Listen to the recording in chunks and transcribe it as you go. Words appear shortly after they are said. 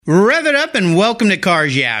Rev it up and welcome to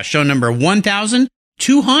Cars Yeah, show number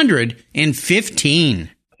 1215.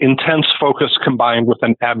 Intense focus combined with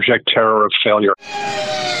an abject terror of failure.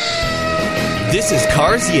 This is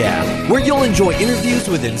Cars Yeah, where you'll enjoy interviews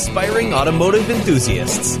with inspiring automotive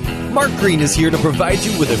enthusiasts. Mark Green is here to provide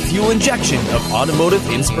you with a fuel injection of automotive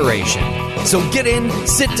inspiration. So get in,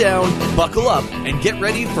 sit down, buckle up, and get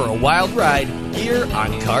ready for a wild ride here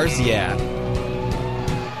on Cars Yeah.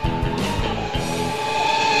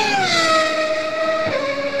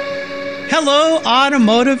 Hello,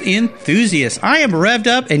 automotive enthusiasts. I am revved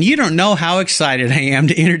up, and you don't know how excited I am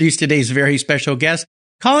to introduce today's very special guest.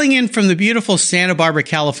 Calling in from the beautiful Santa Barbara,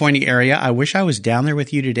 California area. I wish I was down there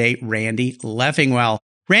with you today, Randy Leffingwell.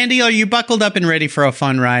 Randy, are you buckled up and ready for a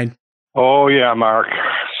fun ride? Oh, yeah, Mark.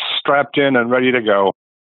 Strapped in and ready to go.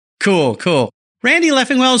 Cool. Randy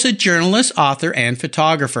Leffingwell is a journalist, author, and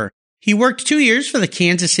photographer. He worked 2 years for the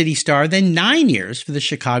Kansas City Star, then 9 years for the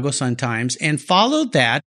Chicago Sun-Times, and followed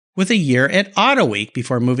that with a year at Auto Week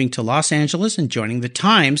before moving to Los Angeles and joining the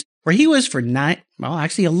Times, where he was for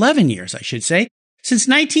 11 years, I should say. Since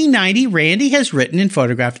 1990, Randy has written and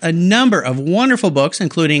photographed a number of wonderful books,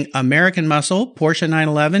 including American Muscle, Porsche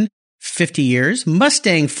 911, 50 Years,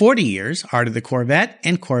 Mustang 40 Years, Art of the Corvette,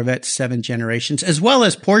 and Corvette 7 Generations, as well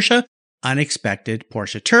as Porsche Unexpected,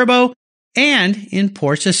 Porsche Turbo, and in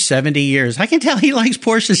Porsche 70 Years. I can tell he likes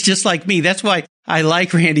Porsches just like me. That's why I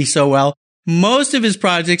like Randy so well. Most of his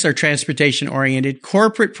projects are transportation-oriented,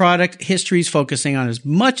 corporate product histories focusing on as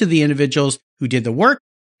much of the individuals who did the work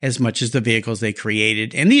as much as the vehicles they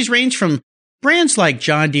created. And these range from brands like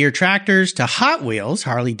John Deere tractors to Hot Wheels,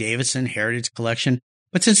 Harley-Davidson Heritage Collection.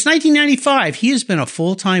 But since 1995, he has been a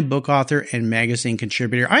full-time book author and magazine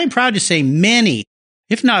contributor. I am proud to say many,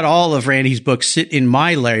 if not all, of Randy's books sit in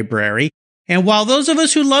my library. And while those of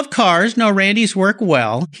us who love cars know Randy's work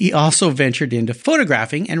well, he also ventured into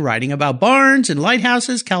photographing and writing about barns and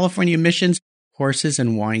lighthouses, California missions, horses,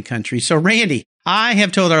 and wine country. So Randy, I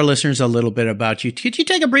have told our listeners a little bit about you. Could you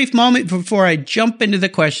take a brief moment before I jump into the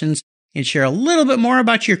questions and share a little bit more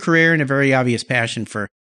about your career and a very obvious passion for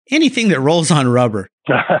anything that rolls on rubber?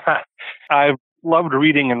 I've loved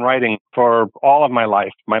reading and writing for all of my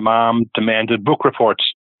life. My mom demanded book reports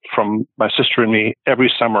from my sister and me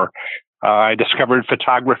every summer. I discovered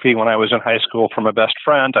photography when I was in high school from a best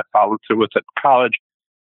friend. I followed through with it in college,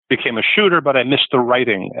 became a shooter, but I missed the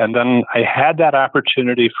writing. And then I had that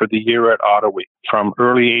opportunity for the year at Auto Week from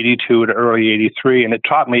early 82 to early 83. And it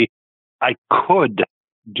taught me I could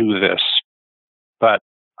do this, but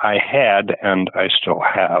I had, and I still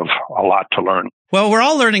have a lot to learn. Well, we're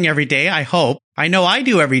all learning every day, I hope. I know I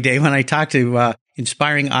do every day when I talk to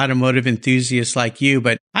inspiring automotive enthusiasts like you,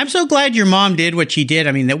 but I'm so glad your mom did what she did.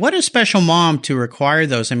 I mean, what a special mom to require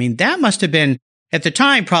those. I mean, that must have been, at the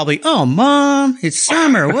time, probably, oh, Mom, it's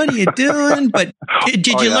summer. What are you doing? But did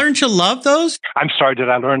you learn to love those? I'm sorry, did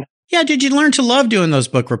I learn? Yeah, did you learn to love doing those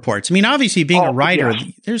book reports? I mean, obviously, being a writer,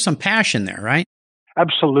 yes. There's some passion there, right?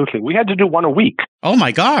 Absolutely. We had to do one a week. Oh,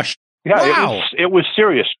 my gosh. Yeah, wow. It was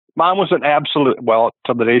serious. Mom was an absolute, well,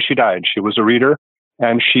 till the day she died, she was a reader,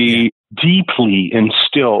 and she deeply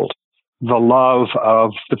instilled the love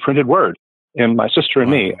of the printed word in my sister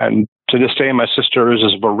and me. And to this day, my sister is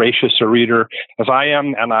as voracious a reader as I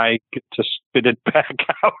am, and I get to spit it back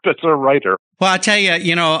out as a writer. Well, I'll tell you,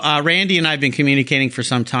 Randy and I have been communicating for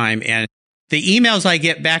some time, and the emails I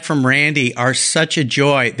get back from Randy are such a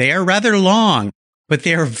joy. They are rather long, but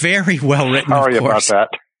they are very well written. Sorry about that.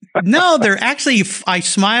 No, they're actually, I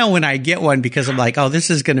smile when I get one because I'm like, oh, this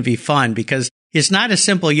is going to be fun, because it's not a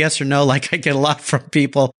simple yes or no like I get a lot from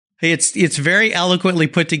people. It's very eloquently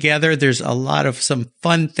put together. There's a lot of some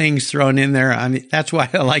fun things thrown in there. I mean, that's why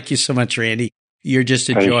I like you so much, Randy. You're just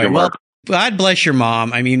a joy. Well, God bless your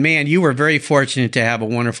mom. I mean, man, you were very fortunate to have a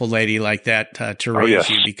wonderful lady like that to raise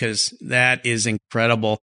you, because that is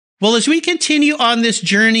incredible. Well, as we continue on this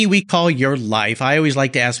journey we call your life, I always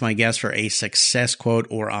like to ask my guests for a success quote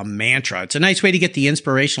or a mantra. It's a nice way to get the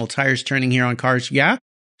inspirational tires turning here on Cars Yeah.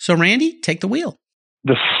 So, Randy, take the wheel.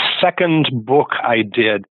 The second book I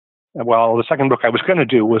did, the second book I was going to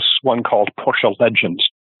do was one called Porsche Legends.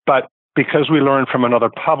 But because we learned from another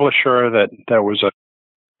publisher that there was a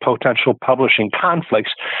potential publishing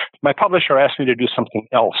conflicts, my publisher asked me to do something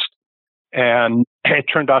else. And it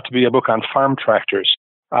turned out to be a book on farm tractors.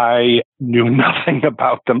 I knew nothing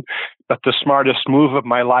about them, but the smartest move of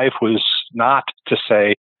my life was not to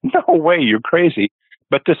say, no way, you're crazy,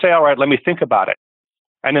 but to say, all right, let me think about it.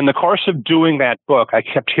 And in the course of doing that book, I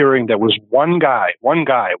kept hearing there was one guy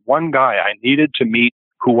I needed to meet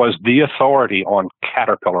who was the authority on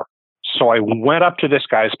Caterpillar. So I went up to this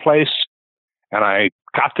guy's place And I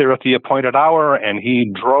got there at the appointed hour, and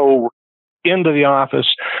he drove into the office,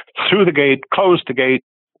 through the gate, closed the gate,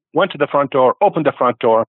 went to the front door, opened the front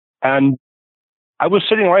door, and I was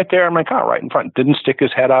sitting right there in my car, right in front. Didn't stick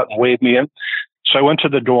his head out and wave me in. So I went to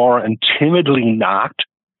the door and timidly knocked.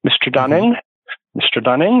 Mr. Dunning, Mr.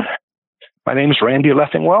 Dunning, my name is Randy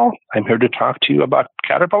Leffingwell. I'm here to talk to you about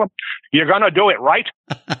Caterpillar. You're going to do it, right?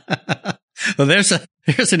 Well, there's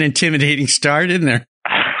an intimidating start, isn't there?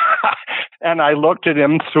 And I looked at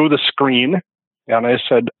him through the screen, and I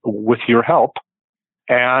said, with your help.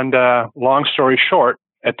 And long story short,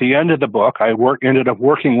 at the end of the book, I ended up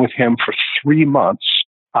working with him for 3 months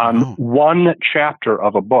on one chapter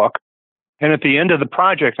of a book. And at the end of the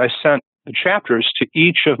project, I sent the chapters to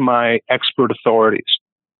each of my expert authorities.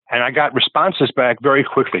 And I got responses back very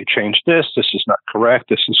quickly. Change this. This is not correct.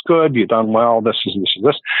 This is good. You've done well. This is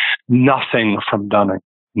this. Nothing from Dunning.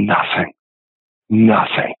 Nothing.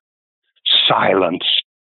 Silence.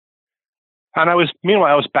 And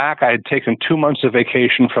meanwhile, I was back. I had taken 2 months of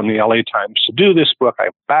vacation from the LA Times to do this book.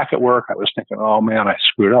 I'm back at work. I was thinking, oh man, I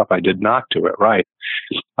screwed up. I did not do it right.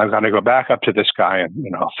 I've got to go back up to this guy and,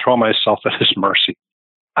 throw myself at his mercy.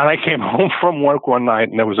 And I came home from work one night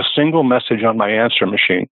and there was a single message on my answer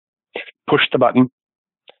machine. Push the button.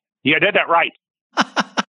 You did it right.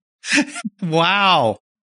 Wow.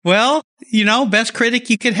 Well, best critic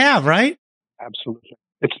you could have, right? Absolutely.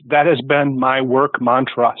 That has been my work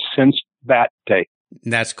mantra since that day.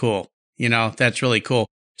 That's cool. That's really cool.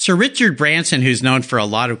 Sir Richard Branson, who's known for a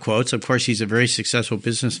lot of quotes, of course, he's a very successful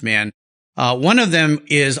businessman. One of them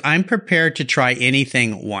is, I'm prepared to try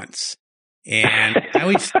anything once. And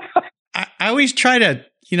I always try to,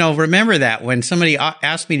 remember that when somebody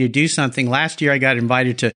asked me to do something. Last year, I got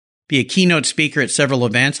invited to be a keynote speaker at several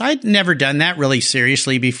events. I'd never done that really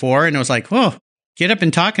seriously before. And it was like, whoa, get up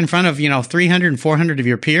and talk in front of, 300 and 400 of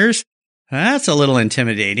your peers. That's a little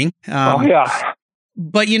intimidating. Yeah.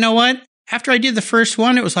 But you know what? After I did the first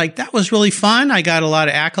one, it was like, that was really fun. I got a lot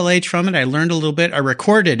of accolades from it. I learned a little bit. I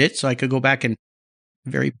recorded it so I could go back and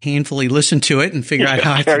very painfully listen to it and figure out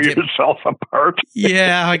how I could tear yourself apart.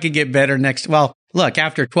 Yeah, how I could get better next. Well, look,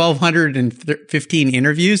 after 1,215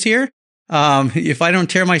 interviews here, if I don't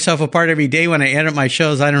tear myself apart every day when I edit my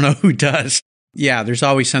shows, I don't know who does. Yeah, there's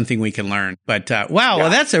always something we can learn. But wow, well,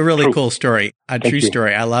 that's a really cool story. A true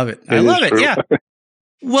story. I love it. I love it. Yeah.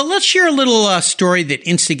 Well, let's share a little story that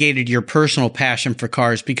instigated your personal passion for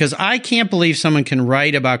cars, because I can't believe someone can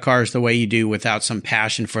write about cars the way you do without some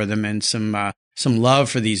passion for them and some love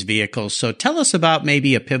for these vehicles. So tell us about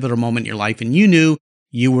maybe a pivotal moment in your life and you knew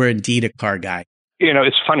you were indeed a car guy.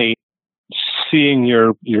 It's funny. Seeing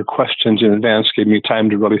your questions in advance gave me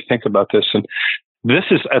time to really think about this. And this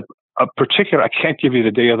is a particular, I can't give you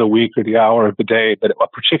the day of the week or the hour of the day, but a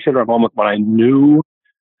particular moment when I knew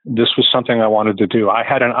this was something I wanted to do. I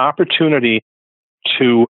had an opportunity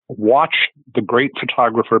to watch the great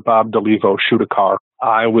photographer Bob DeLevo shoot a car.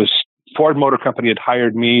 Ford Motor Company had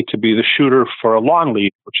hired me to be the shooter for a long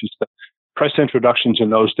lead, which is the press introductions in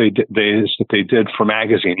those days that they did for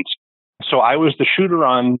magazines. So I was the shooter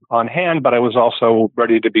on hand, but I was also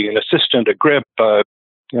ready to be an assistant, a grip, a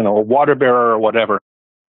water bearer or whatever.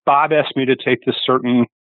 Bob asked me to take this certain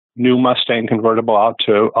new Mustang convertible out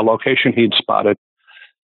to a location he'd spotted.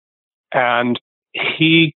 And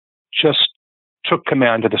he just took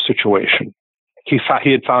command of the situation. He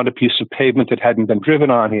had found a piece of pavement that hadn't been driven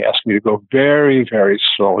on. He asked me to go very, very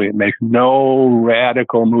slowly and make no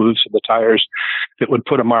radical moves of the tires that would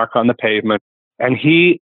put a mark on the pavement. And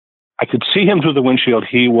I could see him through the windshield.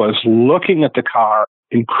 He was looking at the car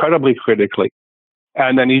incredibly critically.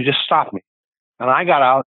 And then he just stopped me. And I got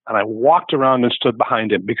out and I walked around and stood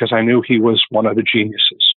behind him because I knew he was one of the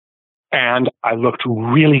geniuses. And I looked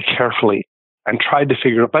really carefully and tried to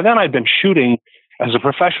figure out. By then I'd been shooting as a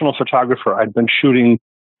professional photographer. I'd been shooting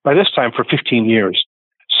by this time for 15 years.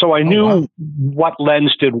 So I knew what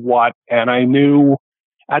lens did what. And I knew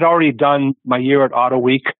I'd already done my year at Auto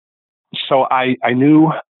Week. So I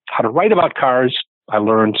knew how to write about cars. I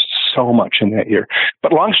learned so much in that year.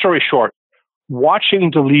 But long story short,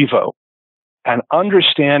 watching DeLevo and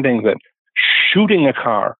understanding that shooting a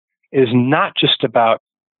car is not just about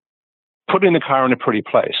putting the car in a pretty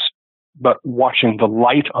place, but watching the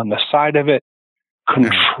light on the side of it,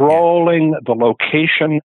 controlling the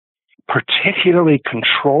location, particularly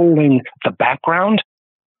controlling the background.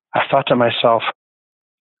 I thought to myself,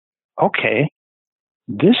 okay,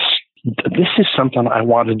 this is something I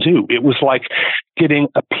want to do. It was like getting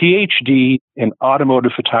a PhD in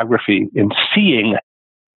automotive photography and seeing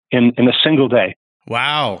in a single day.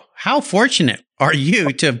 Wow. How fortunate are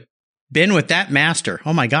you to have been with that master?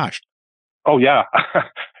 Oh my gosh. Oh, yeah.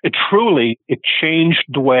 It changed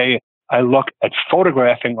the way I look at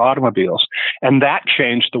photographing automobiles. And that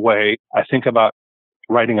changed the way I think about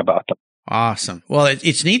writing about them. Awesome. Well,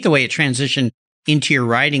 it's neat the way it transitioned into your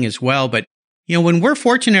writing as well. But, when we're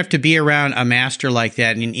fortunate enough to be around a master like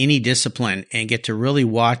that in any discipline and get to really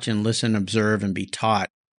watch and listen, observe, and be taught,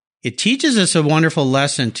 it teaches us a wonderful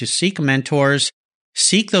lesson to seek mentors,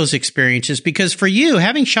 seek those experiences. Because for you,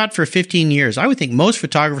 having shot for 15 years, I would think most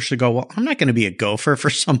photographers would go, well, I'm not going to be a gopher for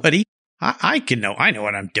somebody. I know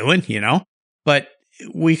what I'm doing, but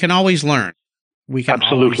we can always learn. We can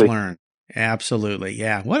always learn. Absolutely.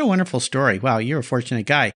 Yeah. What a wonderful story. Wow. You're a fortunate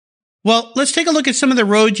guy. Well, let's take a look at some of the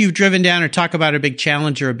roads you've driven down or talk about a big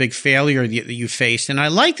challenge or a big failure that you faced. And I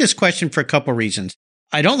like this question for a couple reasons.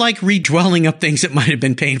 I don't like redwelling up things that might have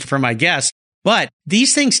been painful for my guests, but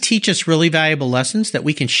these things teach us really valuable lessons that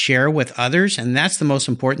we can share with others. And that's the most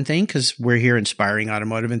important thing because we're here inspiring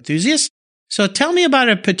automotive enthusiasts. So tell me about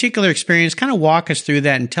a particular experience, kind of walk us through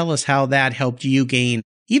that and tell us how that helped you gain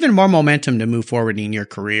even more momentum to move forward in your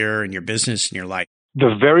career and your business and your life.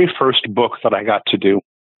 The very first book that I got to do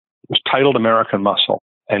was titled American Muscle,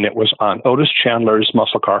 and it was on Otis Chandler's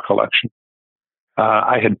muscle car collection.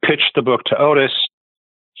 I had pitched the book to Otis.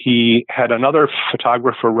 He had another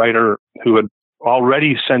photographer-writer who had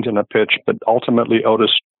already sent in a pitch, but ultimately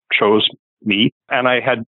Otis chose me. And I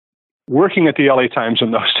had, working at the LA Times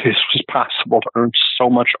in those days, it was possible to earn so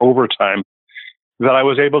much overtime that I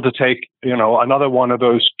was able to take, another one of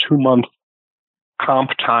those 2-month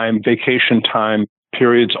comp time, vacation time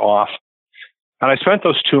periods off. And I spent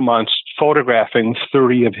those 2 months photographing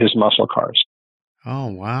 30 of his muscle cars. Oh,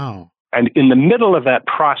 wow. And in the middle of that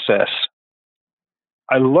process,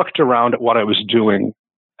 I looked around at what I was doing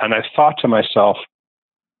and I thought to myself,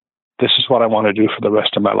 this is what I want to do for the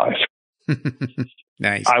rest of my life.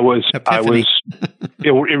 Nice. It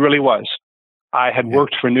really was. I had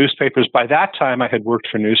worked for newspapers. By that time, I had worked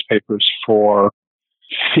for newspapers for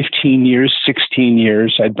 15 years, 16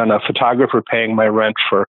 years. I'd been a photographer paying my rent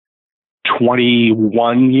for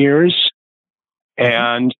 21 years.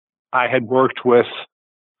 And I had worked with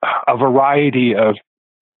a variety of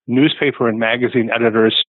newspaper and magazine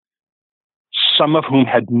editors, some of whom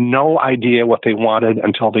had no idea what they wanted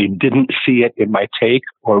until they didn't see it in my take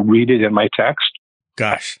or read it in my text.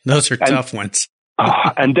 Gosh, those are tough ones.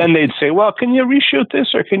 And then they'd say, well, can you reshoot this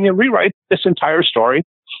or can you rewrite this entire story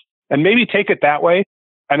and maybe take it that way?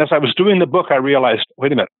 And as I was doing the book, I realized,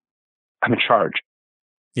 wait a minute, I'm in charge.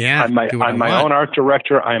 Yeah, I'm my own art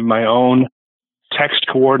director. I'm my own text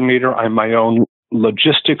coordinator. I'm my own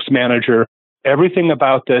logistics manager. Everything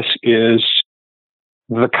about this is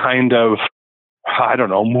the kind of,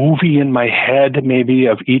 movie in my head, maybe,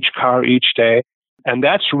 of each car each day. And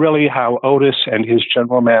that's really how Otis and his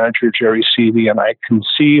general manager, Jerry Seavey, and I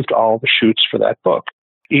conceived all the shoots for that book.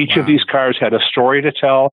 Each of these cars had a story to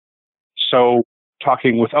tell. So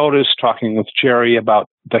talking with Otis, talking with Jerry about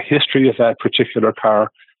the history of that particular car,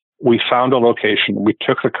 we found a location. We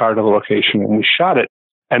took the car to the location and we shot it.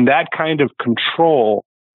 And that kind of control,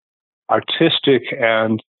 artistic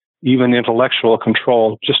and even intellectual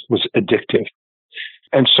control, just was addictive.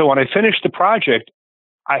 And so when I finished the project,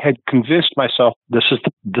 I had convinced myself, this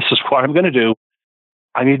is what I'm going to do.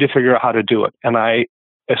 I need to figure out how to do it. And I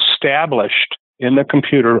established in the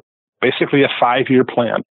computer basically a 5-year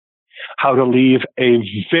plan, how to leave a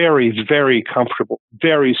very, very comfortable,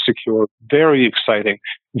 very secure, very exciting,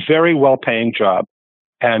 very well-paying job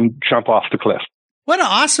and jump off the cliff. What an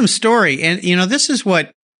awesome story. And, this is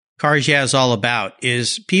what Cars Yeah is all about,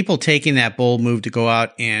 is people taking that bold move to go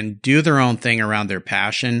out and do their own thing around their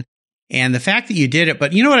passion. And the fact that you did it,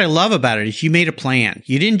 but you know what I love about it is you made a plan.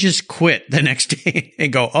 You didn't just quit the next day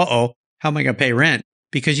and go, how am I going to pay rent?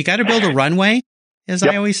 Because you got to build a runway, as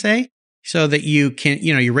I always say, so that you can,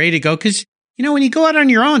 you're ready to go. Because, when you go out on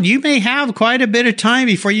your own, you may have quite a bit of time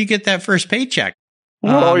before you get that first paycheck.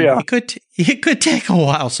 It could take a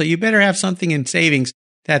while. So you better have something in savings.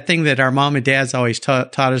 That thing that our mom and dads always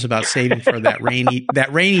taught us about saving for that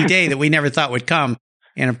rainy day that we never thought would come.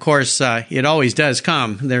 And of course, it always does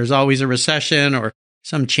come. There's always a recession or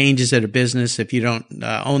some changes at a business if you don't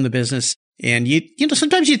own the business. And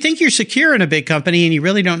sometimes you think you're secure in a big company and you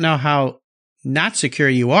really don't know how not secure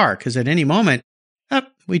you are, because at any moment,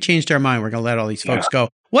 we changed our mind. We're going to let all these folks go.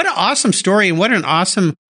 What an awesome story and what an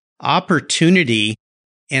awesome opportunity.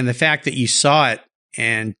 And the fact that you saw it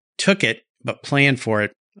and took it, but planned for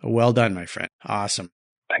it. Well done, my friend. Awesome.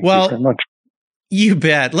 Thank you very much. You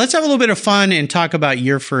bet. Let's have a little bit of fun and talk about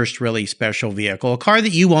your first really special vehicle, a car that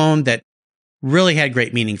you owned that really had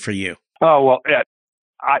great meaning for you. Oh, well,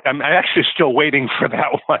 I'm actually still waiting for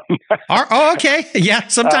that one. Oh, okay. Yeah,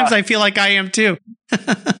 sometimes I feel like I am too.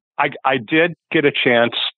 I did get a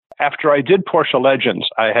chance. After I did Porsche Legends,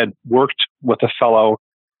 I had worked with a fellow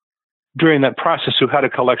during that process who had a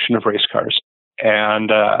collection of race cars.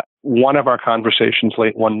 And one of our conversations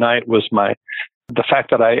late one night was the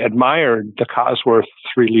fact that I admired the Cosworth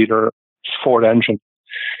 3-liter Ford engine.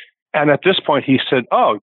 And at this point, he said,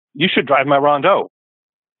 "Oh, you should drive my Rondeau."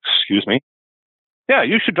 Excuse me? "Yeah,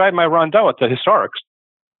 you should drive my Rondeau at the Historics."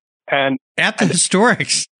 And at the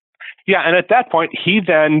Historics? Yeah, and at that point, he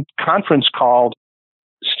then conference called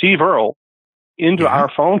Steve Earle into our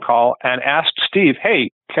phone call and asked Steve,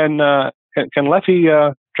 "Hey, can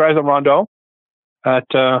Leffy drive the Rondeau at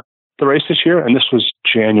the race this year?" And this was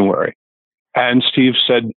January. And Steve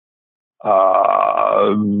said, "You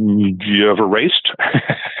ever raced?"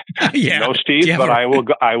 Yeah. "No, Steve, but I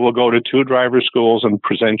will go to 2 driver schools and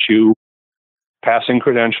present you passing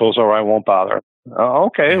credentials, or I won't bother."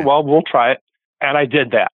 Okay, well, we'll try it. And I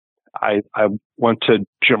did that. I went to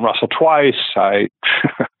Jim Russell twice. I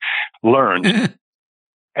learned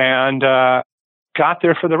and got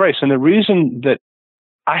there for the race. And the reason that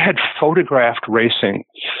I had photographed racing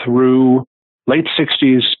through late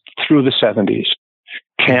 60s through the 70s,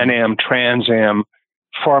 Can-Am, Trans Am,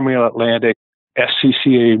 Formula Atlantic,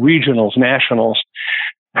 SCCA, regionals, nationals.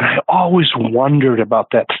 And I always wondered about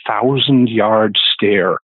that 1,000-yard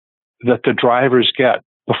stare that the drivers get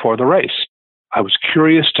before the race. I was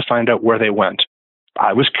curious to find out where they went.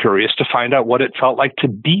 I was curious to find out what it felt like to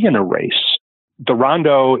be in a race. The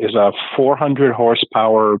Rondeau is a 400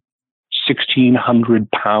 horsepower, 1,600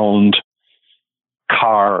 pound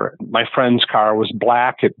car. My friend's car was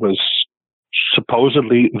black. It was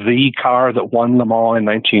supposedly the car that won Le Mans in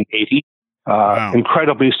 1980. Wow.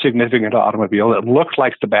 Incredibly significant automobile. It looked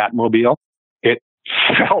like the Batmobile. It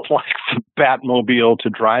felt like the Batmobile to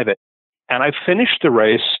drive it. And I finished the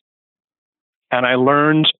race and I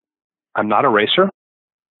learned I'm not a racer.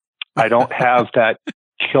 I don't have that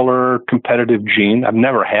killer competitive gene. I've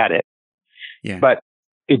never had it. Yeah. But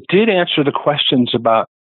it did answer the questions about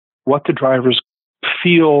what the drivers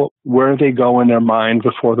feel, where they go in their mind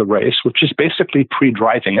before the race, which is basically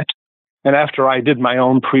pre-driving it. And after I did my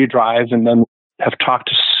own pre-drive and then have talked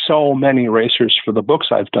to so many racers for the books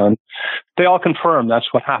I've done, they all confirm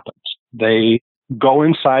that's what happens. They go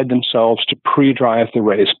inside themselves to pre-drive the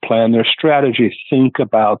race, plan their strategy, think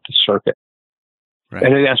about the circuit. Right.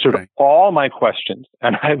 And it answered all my questions,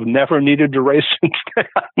 and I've never needed to race since then.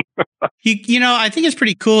 I think it's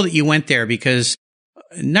pretty cool that you went there because,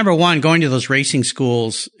 number one, going to those racing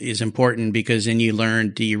schools is important because then you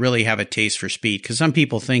learn, do you really have a taste for speed? Because some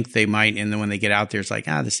people think they might, and then when they get out there, it's like,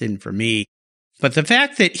 this isn't for me. But the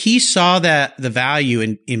fact that he saw the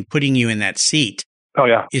value in putting you in that seat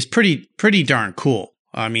is pretty darn cool.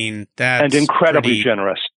 I mean, that's and incredibly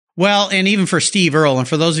generous. Well, and even for Steve Earle, and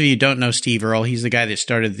for those of you who don't know Steve Earle, he's the guy that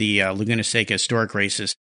started the Laguna Seca historic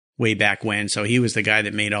races way back when. So he was the guy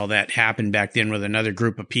that made all that happen back then with another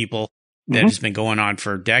group of people that has been going on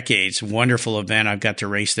for decades. Wonderful event. I've got to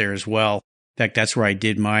race there as well. In fact, that's where I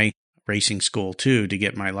did my racing school too, to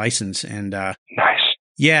get my license. And nice.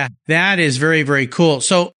 Yeah, that is very, very cool.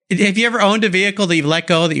 So have you ever owned a vehicle that you've let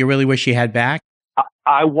go that you really wish you had back?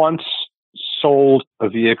 I once sold a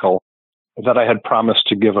vehicle that I had promised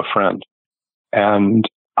to give a friend. And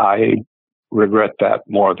I regret that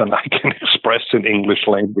more than I can express in English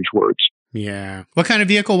language words. Yeah. What kind of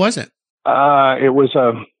vehicle was it? It was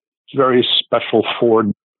a very special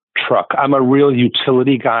Ford truck. I'm a real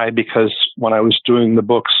utility guy because when I was doing the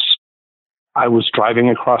books, I was driving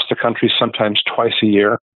across the country sometimes twice a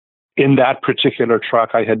year. In that particular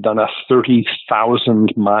truck, I had done a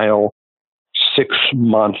 30,000 mile,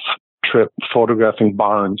 6-month trip photographing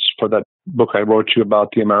barns for that book I wrote you about,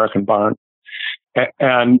 The American Barn.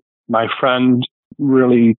 And my friend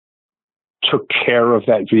really took care of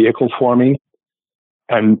that vehicle for me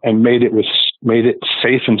and made it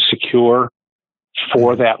safe and secure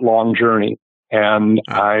for that long journey. And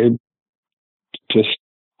I just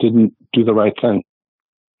didn't do the right thing.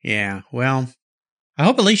 Yeah. Well, I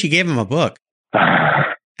hope at least you gave him a book.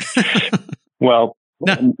 Well,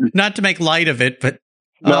 not to make light of it, but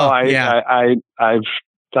no, I've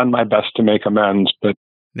done my best to make amends, but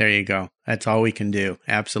there you go. That's all we can do.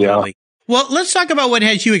 Absolutely. Yeah. Well, let's talk about what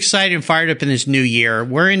has you excited and fired up in this new year.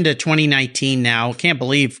 We're into 2019 now. Can't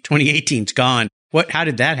believe 2018's gone. How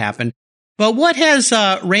did that happen? But what has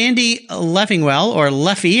Randy Leffingwell, or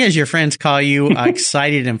Leffy, as your friends call you,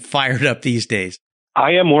 excited and fired up these days?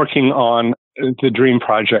 I am working on the dream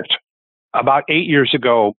project About 8 years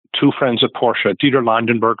ago, two friends of Porsche, Dieter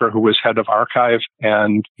Landenberger, who was head of archive,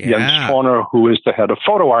 and Jens Toner, who is the head of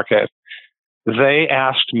photo archive, they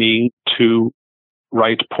asked me to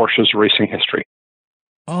write Porsche's racing history.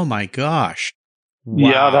 Oh my gosh. Wow.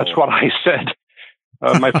 Yeah, that's what I said.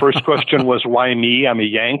 My first question was, why me? I'm a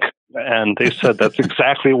Yank. And they said that's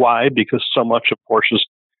exactly why, because so much of Porsche's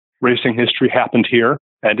racing history happened here.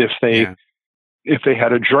 And if they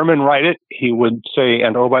had a German write it, he would say,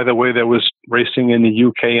 and oh, by the way, there was racing in the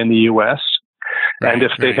UK and the US. Right, and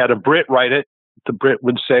if they had a Brit write it, the Brit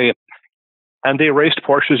would say, and they raced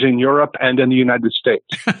Porsches in Europe and in the United States.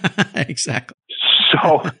 Exactly.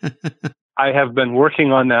 So I have been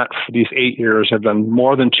working on that for these 8 years. I've done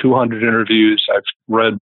more than 200 interviews. I've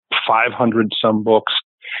read 500 some books.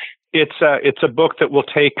 It's a book that will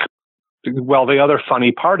take, well, the other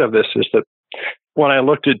funny part of this is that when I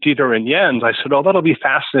looked at Dieter and Jens, I said, oh, that'll be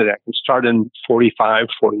fascinating. I can start in 45,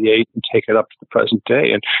 48 and take it up to the present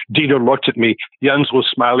day. And Dieter looked at me. Jens was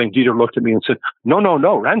smiling. Dieter looked at me and said,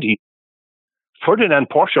 no, Randy. Ferdinand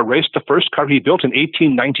Porsche raced the first car he built in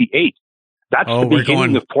 1898. That's the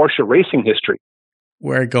beginning of Porsche racing history.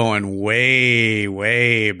 We're going way,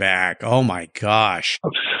 way back. Oh, my gosh.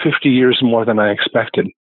 50 years more than I expected.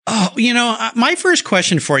 Oh, my first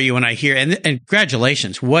question for you when I hear, and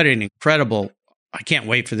congratulations, what an incredible, I can't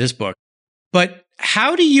wait for this book. But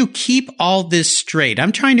how do you keep all this straight?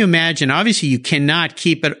 I'm trying to imagine, obviously you cannot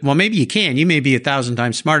keep it. Well, maybe you can. You may be 1,000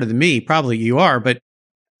 times smarter than me. Probably you are. But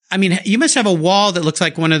I mean, you must have a wall that looks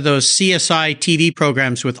like one of those CSI TV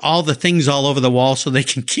programs with all the things all over the wall so they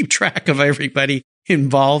can keep track of everybody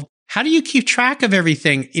involved. How do you keep track of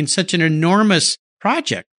everything in such an enormous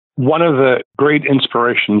project? One of the great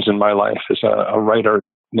inspirations in my life is a writer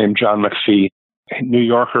named John McPhee, New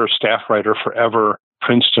Yorker, staff writer forever,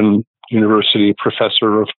 Princeton University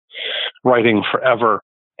professor of writing forever,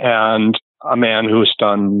 and a man who has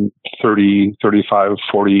done 30, 35,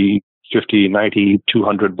 40, 50, 90,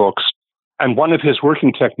 200 books. And one of his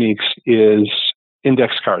working techniques is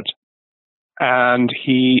index cards. And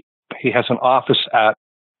he has an office at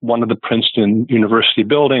one of the Princeton University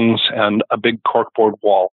buildings and a big corkboard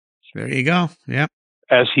wall. There you go. Yeah.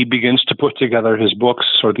 As he begins to put together his books,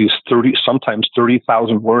 or these sometimes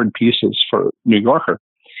 30,000 word pieces for New Yorker,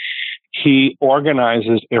 he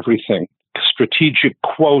organizes everything. Strategic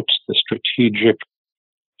quotes, the strategic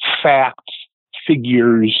facts,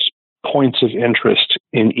 figures, points of interest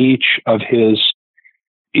in each of his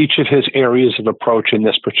areas of approach in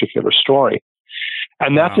this particular story.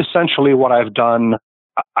 And that's essentially what I've done.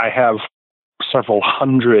 I have several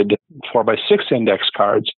hundred 4x6 index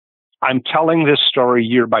cards. I'm telling this story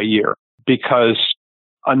year by year because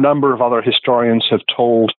a number of other historians have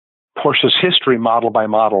told Porsche's history model by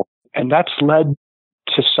model. And that's led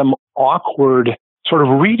to some awkward sort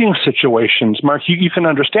of reading situations. Mark, you can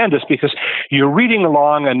understand this because you're reading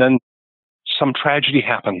along and then some tragedy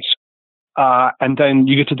happens. And then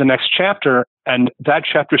you get to the next chapter and that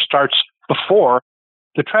chapter starts before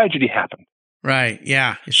the tragedy happened. Right.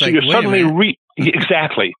 Yeah. It's so like, you're suddenly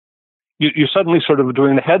exactly. You're suddenly sort of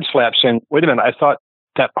doing the head slap saying, wait a minute, I thought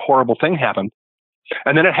that horrible thing happened.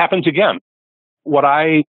 And then it happens again.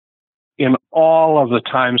 In all of the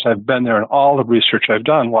times I've been there and all the research I've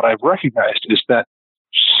done, what I've recognized is that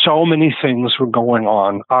so many things are going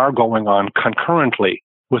on concurrently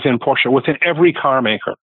within Porsche, within every car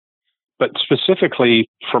maker. But specifically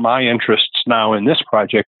for my interests now in this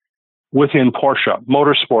project, within Porsche,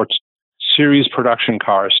 motorsports, series production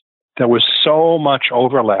cars, there was so much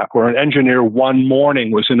overlap where an engineer one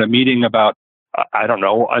morning was in a meeting about,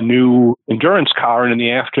 a new endurance car, and in the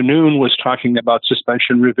afternoon was talking about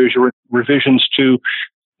suspension revisions to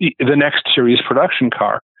the next series production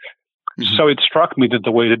car. Mm-hmm. So it struck me that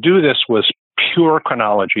the way to do this was pure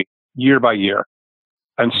chronology, year by year.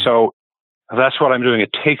 And so that's what I'm doing.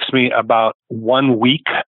 It takes me about 1 week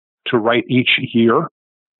to write each year.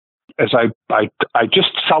 As I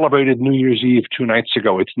just celebrated New Year's Eve 2 nights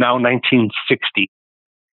ago. It's now 1960.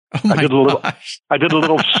 Oh my I did a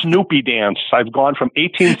little Snoopy dance. I've gone from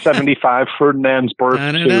 1875, Ferdinand's birth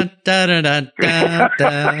to...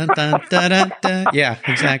 Yeah,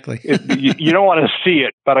 exactly. You don't want to see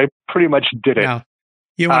it, but I pretty much did it. No,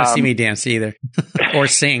 you don't want to see me dance either. Or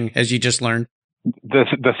sing, as you just learned.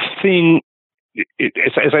 The thing,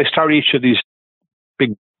 as I start each of these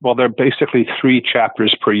big... Well, they're basically 3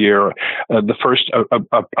 chapters per year. The first,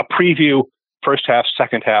 a preview, first half,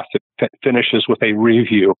 second half, that finishes with a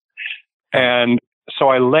review. And so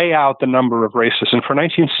I lay out the number of races. And for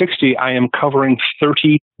 1960, I am covering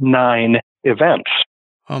 39 events.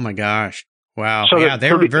 Oh, my gosh. Wow. So yeah,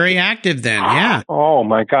 they were very active then. Yeah. Oh,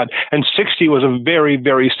 my God. And 60 was a very,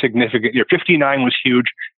 very significant year. 59 was huge.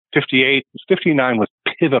 59 was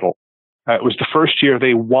pivotal. It was the first year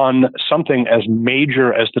they won something as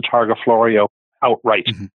major as the Targa Florio outright.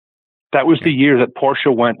 Mm-hmm. That was the year that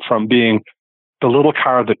Porsche went from being the little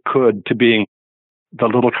car that could to being the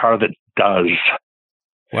little car that does.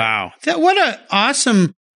 Wow. What an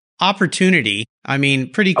awesome opportunity. I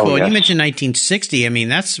mean, pretty cool. Oh, yes. You mentioned 1960. I mean,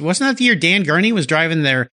 wasn't that the year Dan Gurney was driving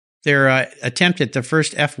their attempt at the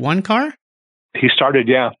first F1 car? He started,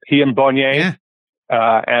 yeah. He and Bonnier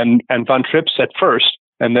and Von Trips at first.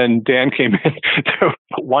 And then Dan came in.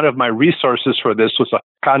 One of my resources for this was a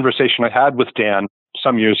conversation I had with Dan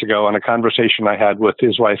some years ago and a conversation I had with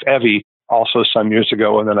his wife, Evie, also some years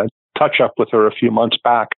ago. And then I touched up with her a few months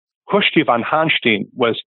back. Huschke von Hanstein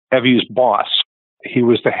was Evie's boss. He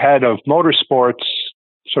was the head of motorsports,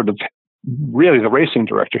 sort of really the racing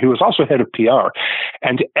director. He was also head of PR.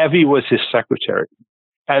 And Evie was his secretary.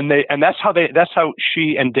 And that's how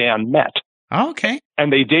she and Dan met. Oh, okay.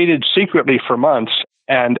 And they dated secretly for months.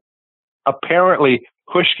 And apparently,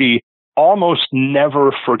 Huschke almost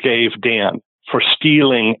never forgave Dan for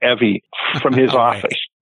stealing Evie from his office.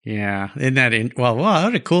 Yeah. Isn't that wow,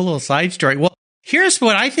 what a cool little side story. Well, here's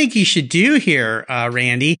what I think you should do here,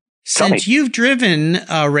 Randy. Since you've driven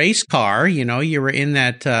a race car, you were in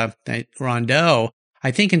that Rondeau,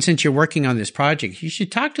 I think, and since you're working on this project, you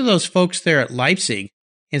should talk to those folks there at Leipzig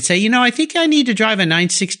and say, I think I need to drive a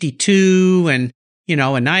 962 and a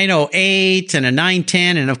 908 and a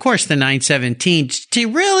 910 and of course the 917 to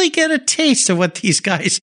really get a taste of what these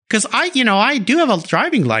guys, because I do have a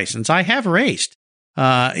driving license. I have raced.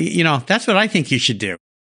 That's what I think you should do.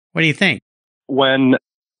 What do you think? When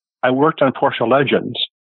I worked on Porsche Legends,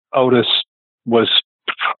 Otis was,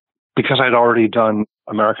 because I'd already done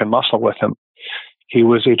American Muscle with him, he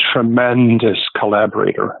was a tremendous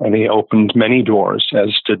collaborator and he opened many doors,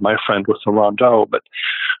 as did my friend with the Rondeau. But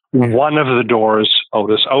one of the doors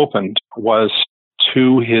Otis opened was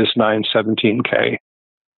to his 917K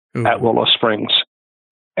at Willow Springs.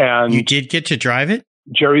 And you did get to drive it?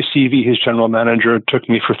 Jerry Seavey, his general manager, took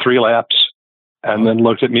me for 3 laps and then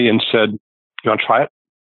looked at me and said, "You want to try it?"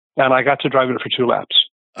 And I got to drive it for 2 laps.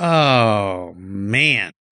 Oh,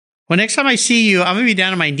 man. Well, next time I see you, I'm going to be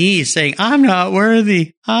down on my knees saying, "I'm not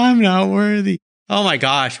worthy. I'm not worthy." Oh, my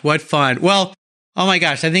gosh. What fun. Well, oh, my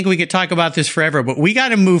gosh. I think we could talk about this forever, but we got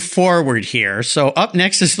to move forward here. So up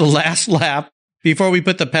next is the last lap. Before we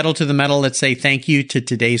put the pedal to the metal, let's say thank you to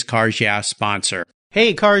today's Cars Yeah sponsor.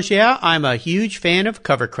 Hey, Cars Yeah, I'm a huge fan of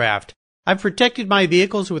Covercraft. I've protected my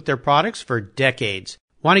vehicles with their products for decades.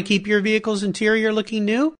 Want to keep your vehicle's interior looking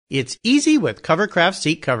new? It's easy with Covercraft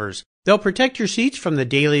seat covers. They'll protect your seats from the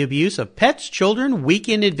daily abuse of pets, children,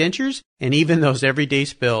 weekend adventures, and even those everyday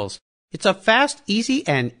spills. It's a fast, easy,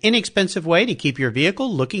 and inexpensive way to keep your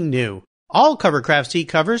vehicle looking new. All Covercraft seat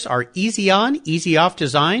covers are easy on, easy off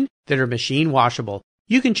design that are machine washable.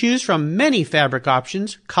 You can choose from many fabric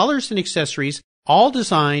options, colors, and accessories, all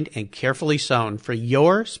designed and carefully sewn for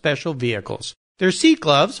your special vehicles. Their seat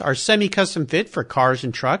gloves are semi-custom fit for cars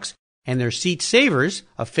and trucks, and their seat savers,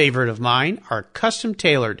 a favorite of mine, are custom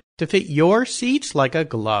tailored to fit your seats like a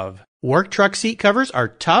glove. Work truck seat covers are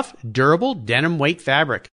tough, durable denim weight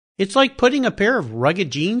fabric. It's like putting a pair of rugged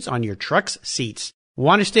jeans on your truck's seats.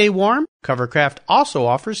 Want to stay warm? Covercraft also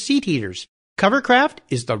offers seat heaters. Covercraft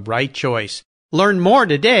is the right choice. Learn more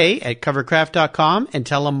today at covercraft.com and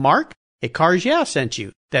tell them Mark at Cars Yeah sent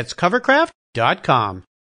you. That's covercraft.com.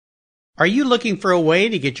 Are you looking for a way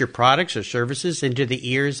to get your products or services into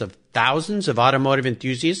the ears of thousands of automotive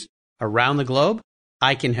enthusiasts around the globe?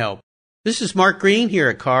 I can help. This is Mark Green here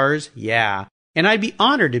at Cars Yeah, and I'd be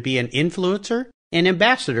honored to be an influencer and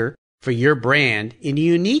ambassador for your brand in a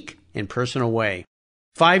unique and personal way.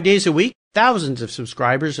 5 days a week, thousands of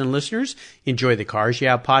subscribers and listeners enjoy the Cars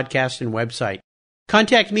Yeah podcast and website.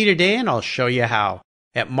 Contact me today and I'll show you how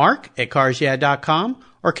at mark@carsyeah.com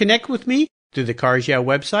or connect with me through the Cars Yeah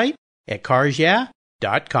website at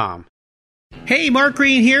carsyeah.com. Hey, Mark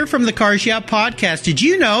Green here from the Cars Yeah podcast. Did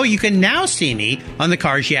you know you can now see me on the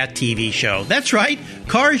Cars Yeah TV show? That's right.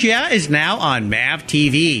 Cars Yeah is now on MAV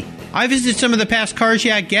TV. I visit some of the past Cars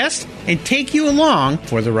Yeah guests and take you along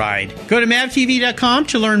for the ride. Go to mavtv.com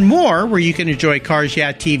to learn more where you can enjoy Cars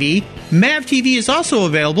Yeah TV. MAV TV is also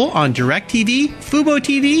available on DirecTV, Fubo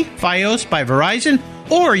TV, Fios by Verizon,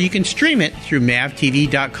 or you can stream it through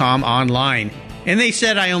mavtv.com online. And they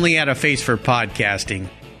said I only had a face for podcasting.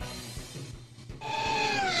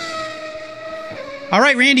 All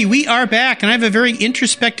right, Randy, we are back, and I have a very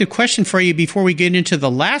introspective question for you before we get into the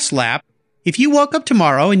last lap. If you woke up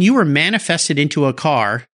tomorrow and you were manifested into a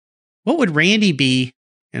car, what would Randy be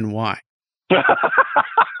and why?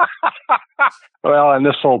 Well, and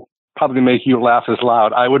this will probably make you laugh as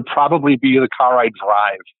loud. I would probably be the car I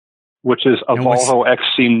drive, which is a Volvo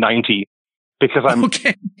XC90, because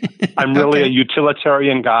I'm really a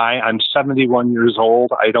utilitarian guy. I'm 71 years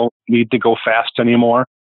old. I don't need to go fast anymore.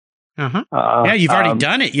 Yeah, you've already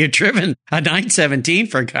done it. You've driven a 917,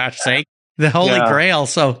 for gosh sake, the holy grail.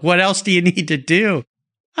 So what else do you need to do?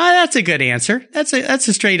 That's a good answer. That's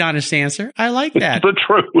a straight, honest answer. I like that. It's the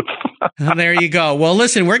truth. There you go. Well,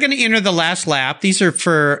 listen, we're going to enter the last lap. These are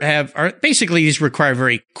basically these require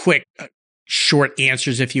very quick, short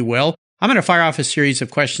answers, if you will. I'm going to fire off a series of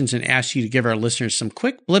questions and ask you to give our listeners some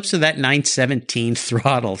quick blips of that 917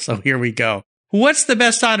 throttle. So here we go. What's the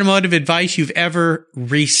best automotive advice you've ever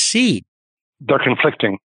received? They're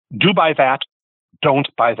conflicting. Do buy that. Don't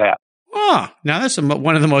buy that. Oh, now that's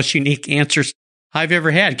one of the most unique answers I've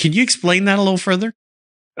ever had. Can you explain that a little further?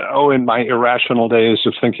 Oh, in my irrational days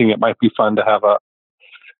of thinking it might be fun to have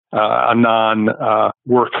a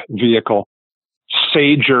non-work vehicle.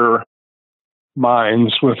 Sager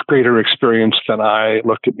minds with greater experience than I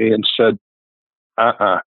looked at me and said,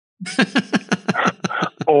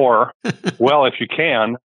 or, well, if you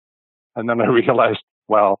can. And then I realized,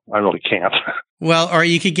 well, I really can't. Well, or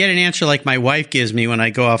you could get an answer like my wife gives me when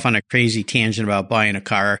I go off on a crazy tangent about buying a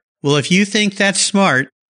car. Well, if you think that's smart.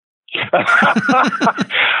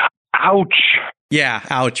 Ouch. Yeah,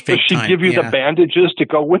 ouch. Big Does she time. give you the bandages to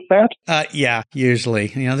go with that? Yeah, usually.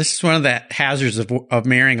 This is one of the hazards of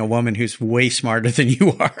marrying a woman who's way smarter than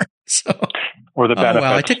you are. So, or the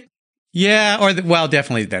benefit.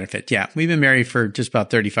 Definitely the benefit. Yeah, we've been married for just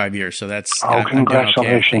about 35 years, so that's.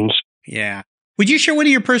 Congratulations. Okay, yeah. Would you share one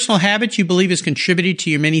of your personal habits you believe has contributed to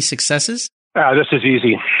your many successes? This is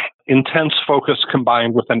easy. Intense focus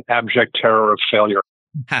combined with an abject terror of failure.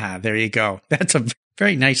 There you go. That's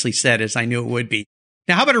very nicely said, as I knew it would be.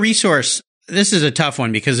 Now, how about a resource? This is a tough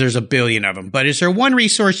one because there's a billion of them, but is there one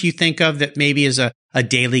resource you think of that maybe is a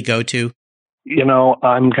daily go-to?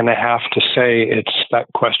 I'm going to have to say it's that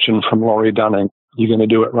question from Laurie Dunning. You're going to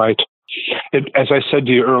do it right. As I said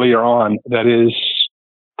to you earlier on,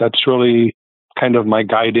 that's really kind of my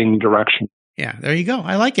guiding direction. Yeah, there you go.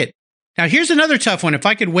 I like it. Now, here's another tough one. If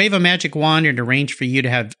I could wave a magic wand and arrange for you to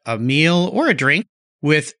have a meal or a drink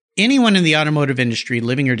with anyone in the automotive industry,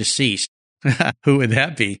 living or deceased, who would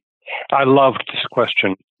that be? I loved this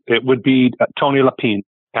question. It would be Tony Lapine,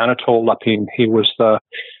 Anatole Lapine. He was the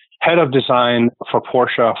head of design for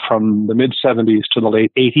Porsche from the mid-'70s to the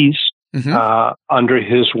late '80s. Mm-hmm. Under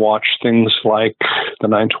his watch, things like the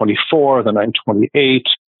 924, the 928,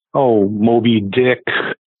 Moby Dick,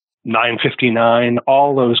 959,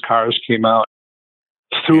 all those cars came out.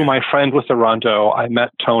 Through my friend with the Rondeau, I met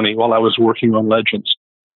Tony while I was working on Legends.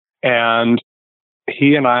 And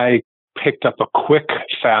he and I picked up a quick,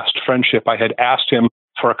 fast friendship. I had asked him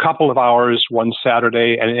for a couple of hours one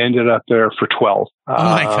Saturday and ended up there for 12. Oh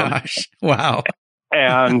my gosh. Wow.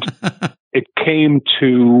 And it came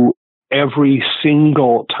to every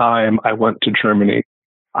single time I went to Germany,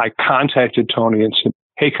 I contacted Tony and said,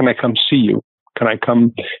 hey, can I come see you? Can I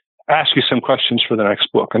come ask you some questions for the next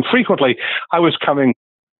book? And frequently I was coming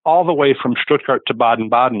all the way from Stuttgart to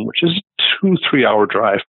Baden-Baden, which is a 2-3 hour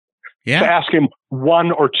drive, to ask him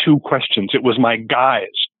one or two questions. It was my guise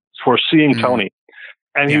for seeing Tony.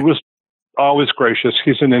 And he was always gracious.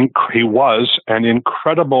 He was an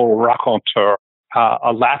incredible raconteur,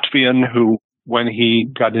 a Latvian who, when he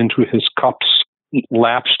got into his cups,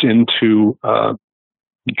 lapsed into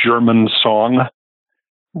German song.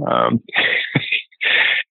 I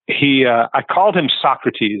called him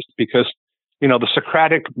Socrates because, the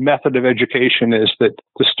Socratic method of education is that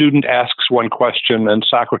the student asks one question and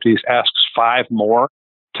Socrates asks 5 more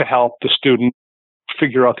to help the student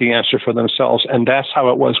figure out the answer for themselves. And that's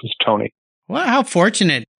how it was with Tony. Well, how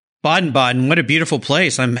fortunate. Baden-Baden, what a beautiful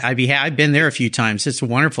place. I've been there a few times. It's a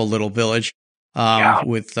wonderful little village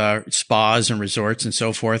with spas and resorts and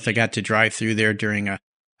so forth. I got to drive through there during a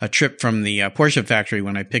trip from the Porsche factory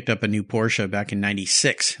when I picked up a new Porsche back in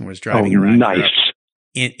 '96 and was driving around. Nice.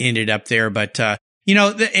 It ended up there. But,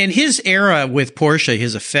 and his era with Porsche,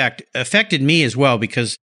 his affected me as well,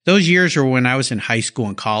 because those years were when I was in high school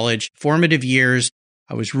and college, formative years.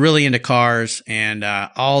 I was really into cars, and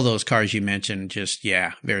all those cars you mentioned, just,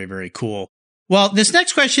 very, very cool. Well, this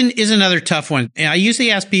next question is another tough one. I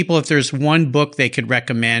usually ask people if there's one book they could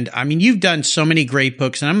recommend. I mean, you've done so many great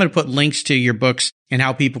books, and I'm going to put links to your books and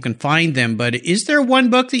how people can find them. But is there one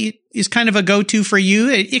book that is kind of a go-to for you?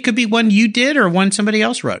 It could be one you did or one somebody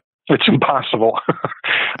else wrote. It's impossible.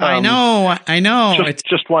 I know.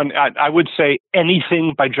 Just one. I would say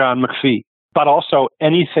anything by John McPhee. but also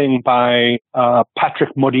anything by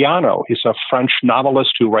Patrick Modiano. He's a French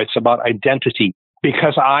novelist who writes about identity.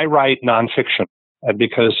 Because I write nonfiction, and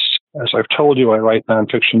because, as I've told you, I write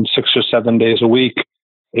nonfiction 6 or 7 days a week,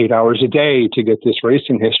 8 hours a day to get this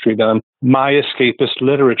racing history done, my escapist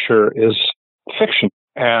literature is fiction.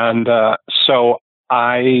 And so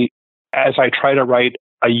as I try to write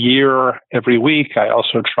a year every week, I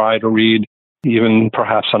also try to read even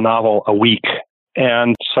perhaps a novel a week.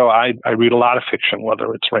 And so I read a lot of fiction,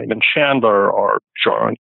 whether it's Raymond Chandler or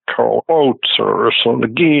Carl Oates or Ursula Le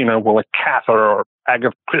Guin or Willa Cather or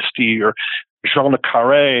Agatha Christie or Jean le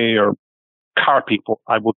Carré or car people.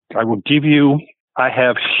 I will give you, I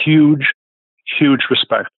have huge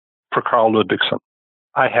respect for Carl Ludwigsen.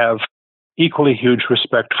 I have equally huge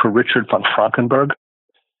respect for Richard von Frankenberg.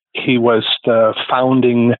 He was the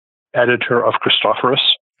founding editor of Christophorus.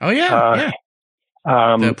 Oh, yeah.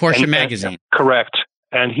 The Porsche magazine. Correct.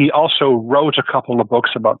 And he also wrote a couple of books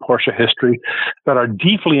about Porsche history that are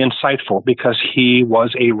deeply insightful because he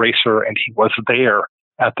was a racer and he was there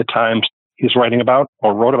at the times he's writing about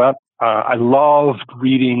or wrote about. I loved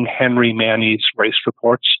reading Henry Manny's race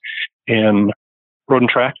reports in Road and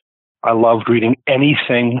Track. I loved reading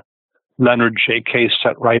anything Leonard J.K.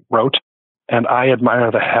 Setright wrote. And I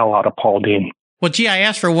admire the hell out of Paul Dean. Well, gee, I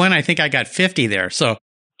asked for one. I think I got 50 there. So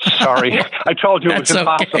sorry. I told you it was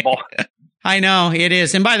impossible. Okay. I know it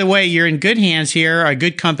is. And by the way, you're in good hands here, a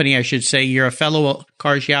good company, I should say. You're a fellow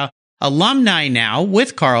Cars Yeah alumni now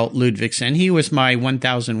with Carl Ludwigsen. He was my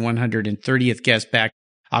 1,130th guest back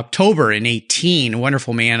October in 18.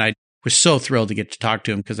 Wonderful man. I was so thrilled to get to talk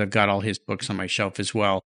to him because I've got all his books on my shelf as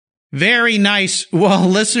well. Very nice. Well,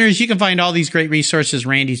 listeners, you can find all these great resources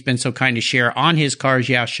Randy's been so kind to share on his Cars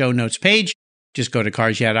Yeah show notes page. Just go to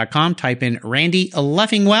carsyeah.com, type in Randy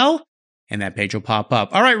Leffingwell, and that page will pop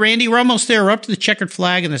up. All right, Randy, we're almost there. We're up to the checkered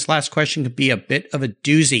flag, and this last question could be a bit of a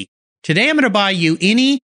doozy. Today, I'm going to buy you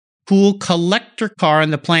any cool collector car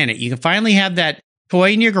on the planet. You can finally have that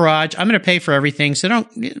toy in your garage. I'm going to pay for everything, so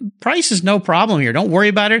price is no problem here. Don't worry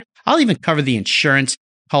about it. I'll even cover the insurance.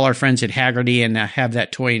 Call our friends at Haggerty and have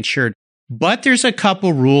that toy insured. But there's a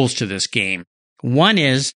couple rules to this game. One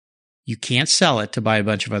is you can't sell it to buy a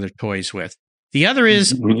bunch of other toys with. The other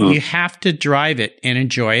is you have to drive it and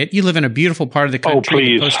enjoy it. You live in a beautiful part of the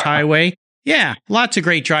country, the Coast Highway. Yeah, lots of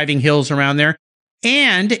great driving hills around there.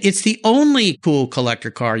 And it's the only cool collector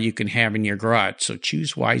car you can have in your garage, so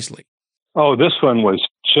choose wisely. Oh, this one was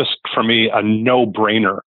just, for me, a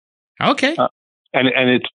no-brainer. Okay.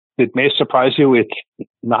 And it may surprise you, it's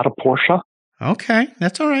not a Porsche. Okay,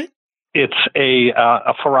 that's all right. It's a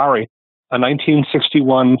Ferrari, a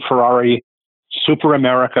 1961 Ferrari Super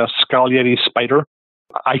America Scaglietti Spider.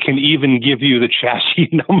 I can even give you the chassis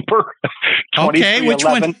number. Okay, which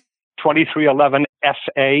one? 2311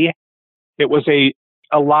 FA. It was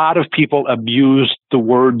a lot of people abused the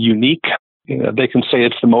word unique. You know, they can say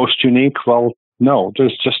it's the most unique. Well, no,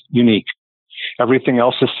 there's just unique. Everything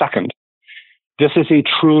else is second. This is a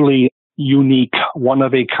truly unique,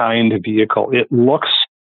 one-of-a-kind vehicle. It looks,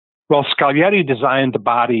 well, Scaglietti designed the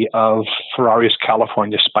body of Ferrari's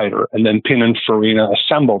California Spider, and then Pininfarina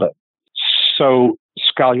assembled it. So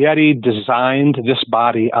Scaglietti designed this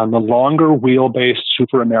body on the longer wheelbase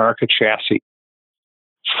Super America chassis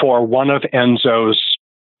for one of Enzo's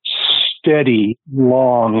steady,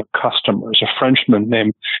 long customers, a Frenchman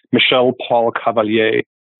named Michel-Paul Cavalier.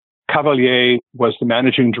 Cavalier was the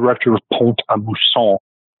managing director of Pont-à-Mousson,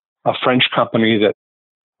 a French company that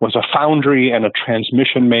was a foundry and a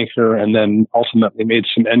transmission maker and then ultimately made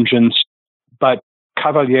some engines. But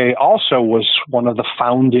Cavalier also was one of the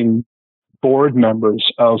founding board members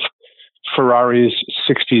of Ferrari's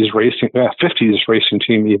 50s racing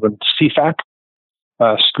team, even CFAC,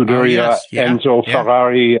 Scuderia Enzo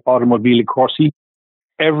Ferrari Automobili Corsi.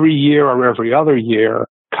 Every year or every other year,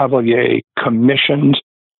 Cavalier commissioned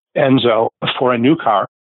Enzo for a new car,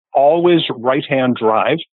 always right-hand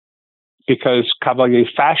drive, because Cavalier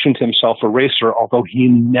fashioned himself a racer, although he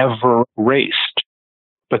never raced.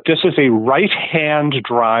 But this is a right-hand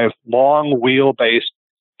drive, long wheelbase,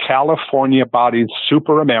 California-bodied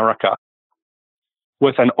Super America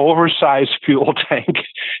with an oversized fuel tank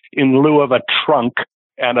in lieu of a trunk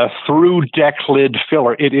and a through-deck lid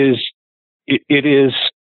filler. It is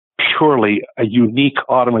purely a unique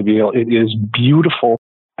automobile. It is beautiful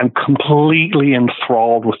and completely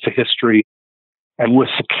enthralled with the history and with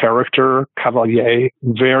the character, Cavalier.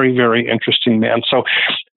 Very, very interesting man. So,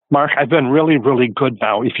 Mark, I've been really, really good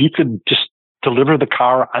now. If you could just deliver the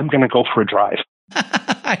car, I'm going to go for a drive.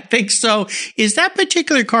 I think so. Is that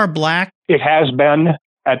particular car black? It has been.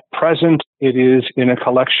 At present, it is in a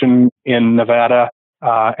collection in Nevada.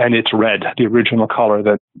 and it's red, the original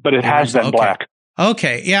color, but it has been black.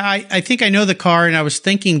 Okay. Yeah, I think I know the car, and I was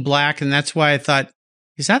thinking black, and that's why I thought,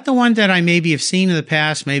 is that the one that I maybe have seen in the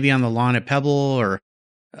past, maybe on the lawn at Pebble or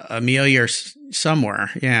Amelia or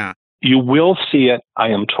somewhere? Yeah. You will see it, I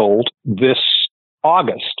am told, this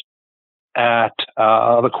August at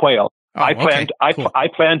the Quail. Oh, I plan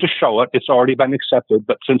to show it. It's already been accepted,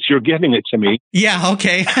 but since you're giving it to me, yeah,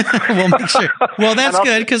 okay, we'll make sure. Well, that's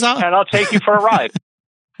good because I'll take you for a ride.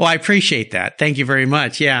 Well, I appreciate that. Thank you very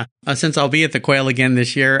much. Yeah, since I'll be at the Quail again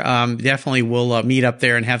this year, definitely we'll meet up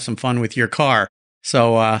there and have some fun with your car.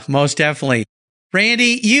 So most definitely,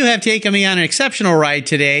 Randy, you have taken me on an exceptional ride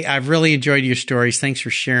today. I've really enjoyed your stories. Thanks for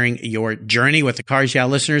sharing your journey with the Cars Yeah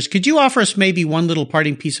listeners. Could you offer us maybe one little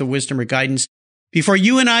parting piece of wisdom or guidance before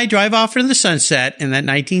you and I drive off into the sunset in that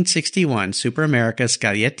 1961 Super America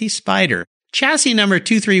Scaglietti Spider, chassis number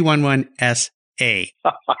 2311SA?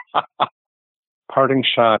 Parting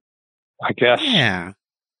shot, I guess. Yeah.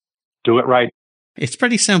 Do it right. It's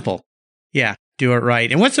pretty simple. Yeah, do it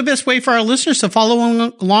right. And what's the best way for our listeners to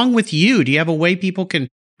follow along with you? Do you have a way people can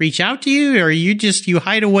reach out to you, or are you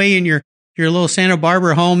hide away in your little Santa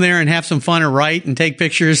Barbara home there and have some fun and write and take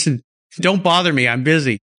pictures and don't bother me, I'm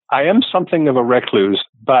busy? I am something of a recluse,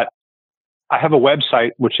 but I have a website,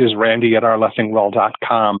 which is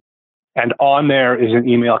randy@rleffingwell.com. And on there is an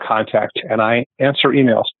email contact, and I answer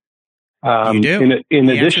emails. You do? In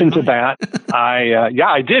addition to that,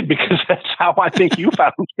 I did, because that's how I think you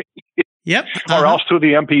found me. Yep. Or else through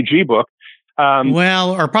the MPG book.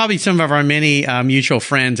 Or probably some of our many mutual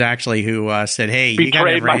friends actually who said, "Hey, you got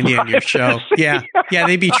to have Randy on your show." Yeah,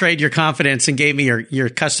 they betrayed your confidence and gave me your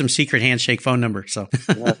custom secret handshake phone number. So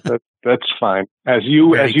that's fine. As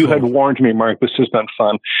you had warned me, Mark, this has been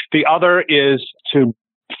fun. The other is to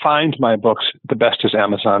find my books. The best is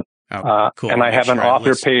Amazon. Oh, cool. And I have an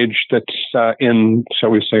author page that's in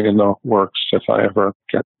the works if I ever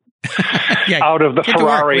get out of the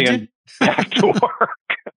Ferrari and back to work.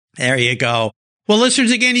 There you go. Well,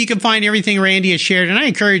 listeners, again, you can find everything Randy has shared. And I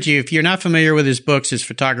encourage you, if you're not familiar with his books, his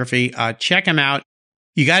photography, check him out.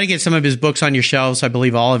 You got to get some of his books on your shelves. I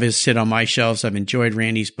believe all of his sit on my shelves. I've enjoyed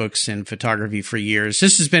Randy's books and photography for years.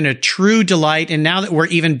 This has been a true delight. And now that we're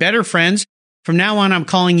even better friends, from now on, I'm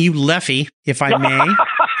calling you Leffy, if I may.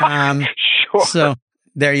 Sure. So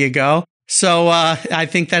there you go. So I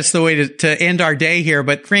think that's the way to end our day here.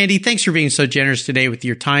 But Randy, thanks for being so generous today with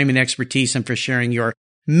your time and expertise and for sharing your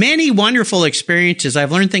many wonderful experiences.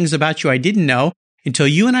 I've learned things about you I didn't know. Until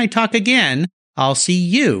you and I talk again, I'll see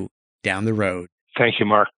you down the road. Thank you,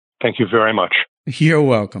 Mark. Thank you very much. You're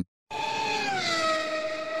welcome.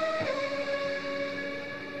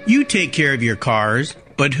 You take care of your cars,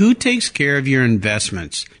 but who takes care of your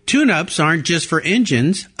investments? Tune-ups aren't just for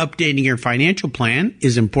engines. Updating your financial plan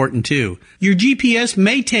is important too. Your GPS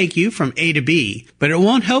may take you from A to B, but it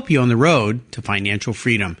won't help you on the road to financial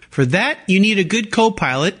freedom. For that, you need a good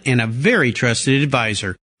co-pilot and a very trusted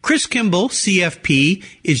advisor. Chris Kimball, CFP,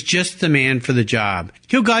 is just the man for the job.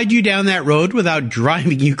 He'll guide you down that road without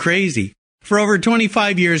driving you crazy. For over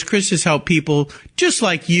 25 years, Chris has helped people just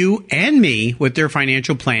like you and me with their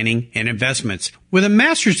financial planning and investments. With a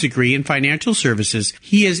master's degree in financial services,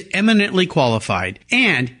 he is eminently qualified,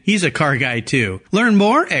 and he's a car guy too. Learn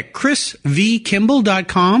more at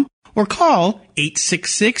chrisvkimball.com or call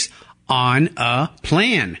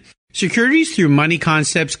 866-ON-A-PLAN. Securities through Money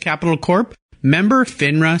Concepts Capital Corp. Member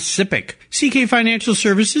FINRA SIPC. CK Financial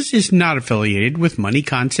Services is not affiliated with Money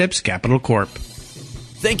Concepts Capital Corp.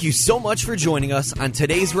 Thank you so much for joining us on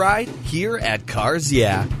today's ride here at Cars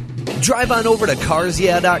Yeah. Drive on over to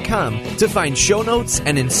carsyeah.com to find show notes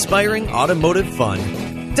and inspiring automotive fun.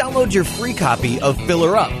 Download your free copy of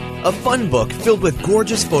Filler Up, a fun book filled with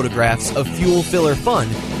gorgeous photographs of fuel filler fun,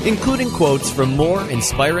 including quotes from more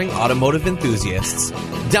inspiring automotive enthusiasts.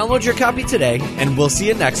 Download your copy today, and we'll see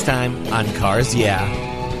you next time on Cars Yeah.